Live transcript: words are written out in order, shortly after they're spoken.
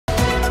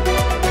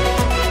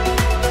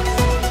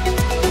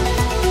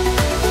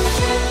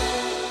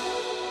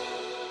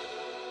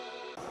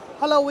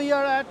Ghoshal. We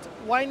are at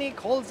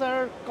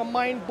HOLZ-HER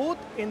combined booth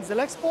in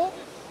Xylexpo,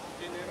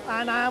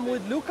 and I am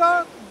with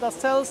Luca, the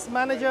sales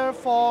manager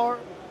for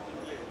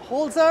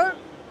HOLZ-HER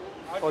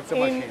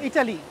in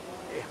Italy.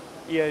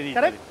 Here in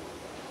Correct?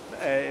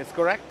 Italy. It's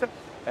correct.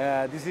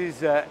 This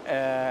is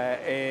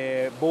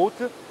a boat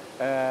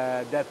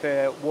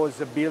that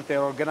was built and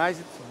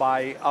organized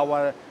by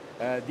our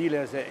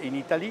dealers in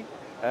Italy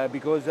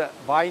because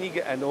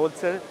Weinig and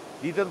HOLZ-HER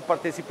didn't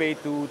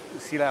participate to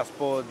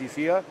Xylexpo this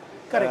year.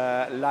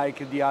 Correct.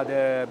 Like the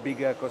other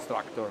big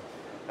constructor,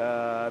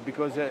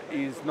 because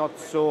it's not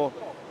so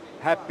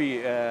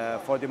happy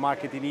for the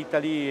market in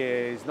Italy.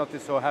 It's not a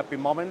so happy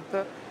moment,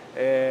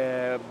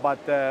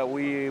 but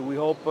we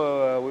hope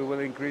we will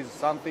increase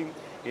something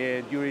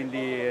during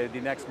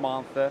the next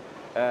month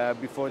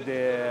before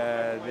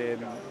the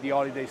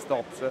holiday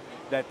stops.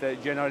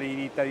 That generally in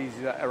Italy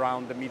is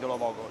around the middle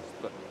of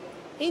August.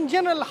 In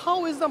general,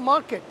 how is the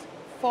market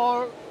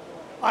for?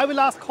 I will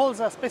ask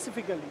HOLZ-HER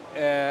specifically.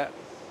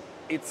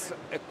 It's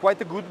quite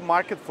a good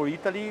market for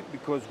Italy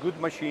because good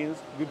machines,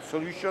 good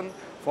solution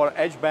for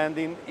edge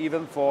banding,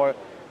 even for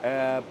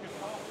a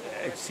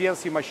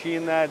CNC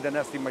machine, the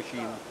nesting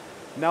machine.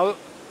 Now,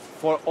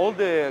 for all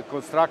the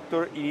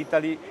constructor in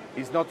Italy,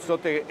 it's not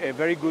such a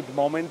very good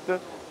moment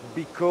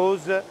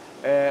because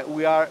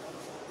we are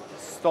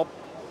stopped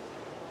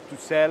to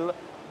sell,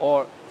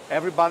 or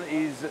everyone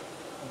is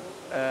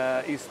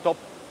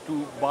stopped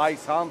to buy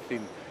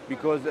something,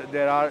 because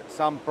there are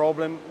some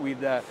problem with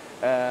the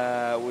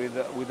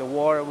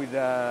war, with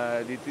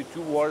the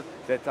two wars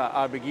that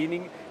are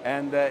beginning,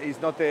 and it's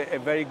not a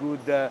very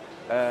good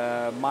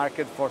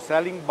market for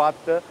selling.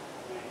 But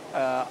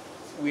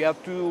we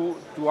have to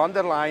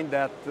underline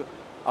that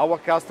our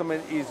customer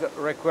is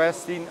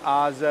requesting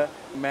us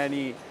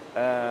many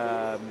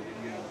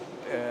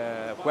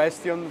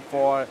questions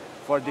for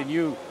the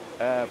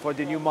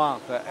new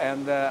month,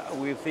 and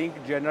we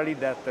think generally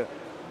that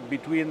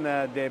between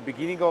the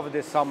beginning of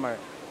the summer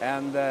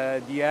and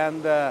the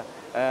end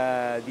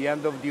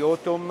of the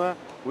autumn,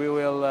 we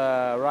will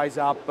rise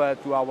up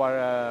to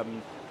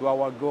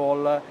our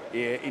goal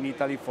in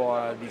Italy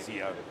for this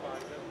year.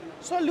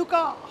 So,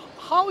 Luca,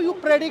 how you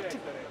predict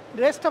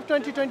the rest of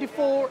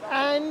 2024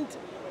 and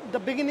the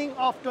beginning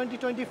of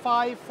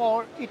 2025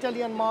 for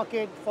Italian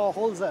market for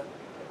HOLZ-HER?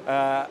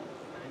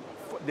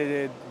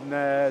 The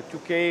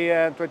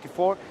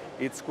 2K24,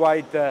 it's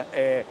quite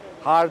a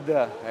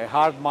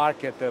hard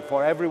market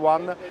for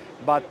everyone,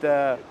 but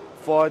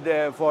for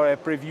a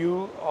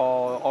preview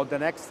of the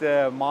next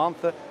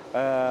month,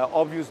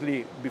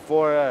 obviously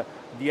before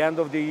the end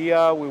of the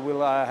year we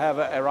will have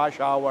a rush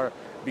hour,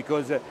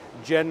 because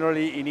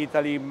generally in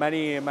Italy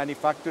many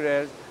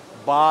manufacturers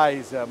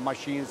buys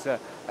machines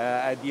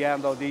at the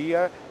end of the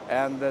year,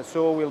 and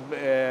so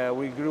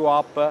we grew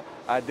up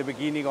at the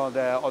beginning of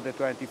the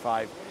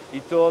 25.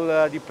 It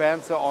all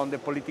depends on the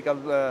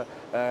political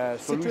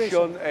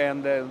solution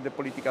and the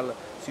political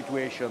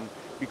situation,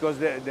 because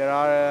they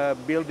are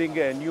building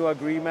a new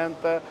agreement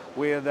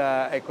with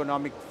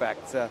economic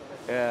facts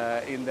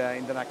in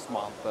the next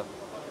month.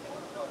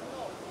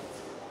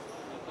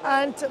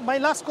 And my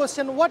last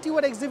question, what you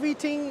are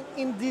exhibiting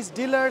in this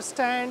dealer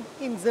stand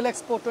in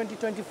Xylexpo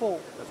 2024?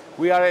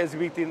 We are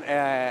exhibiting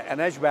an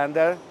edge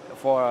bander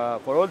for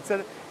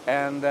HOLZ-HER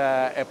and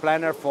a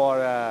planer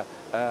for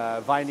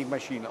Weinig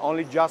machine.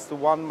 Only just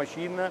one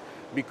machine,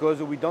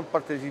 because we don't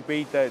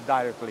participate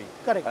directly.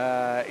 Correct.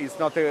 It's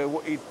not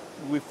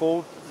we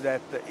thought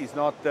that it's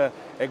not a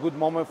good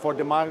moment for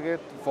the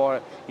market for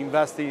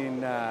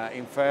investing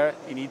in fair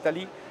in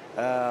Italy,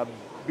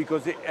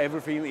 because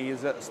everything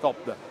is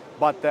stopped.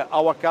 But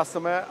our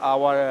customer,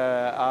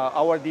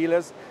 our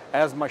dealers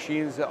has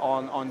machines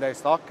on their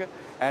stock,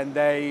 and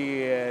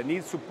they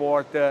need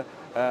support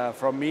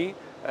from me,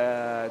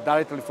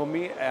 directly from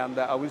me, and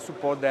I will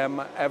support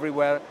them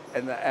everywhere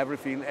and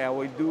everything. I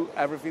will do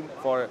everything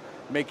for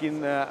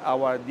making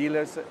our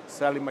dealers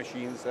selling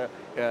machines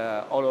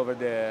all over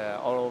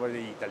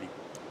Italy.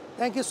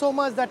 Thank you so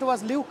much. That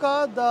was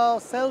Luca, the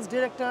sales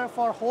director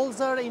for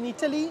HOLZ-HER in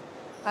Italy,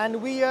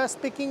 and we are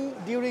speaking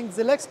during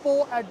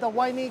Xylexpo at the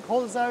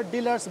HOLZ-HER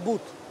dealers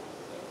booth.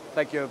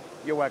 Thank you.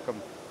 You're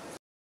welcome.